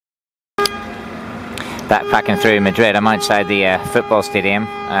backpacking through Madrid. I'm outside the football stadium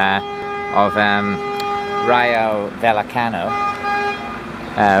of Rayo Vallecano,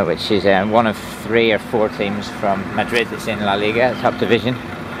 which is one of 3 or 4 teams from Madrid that's in La Liga, top division.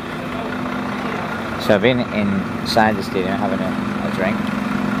 So I've been inside the stadium having a drink.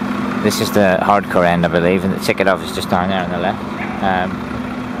 This is the hardcore end, I believe, and the ticket office is just down there on the left.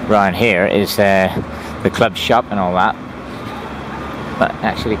 Round here is the club shop and all that, but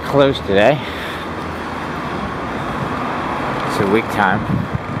actually closed today. It's a week time.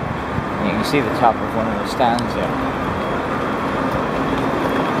 And you can see the top of one of the stands here.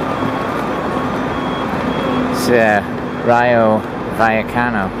 It's Rayo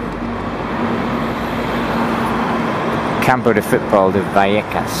Vallecano, Campo de Futbol de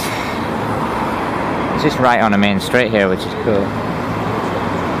Vallecas. It's just right on the main street here, which is cool.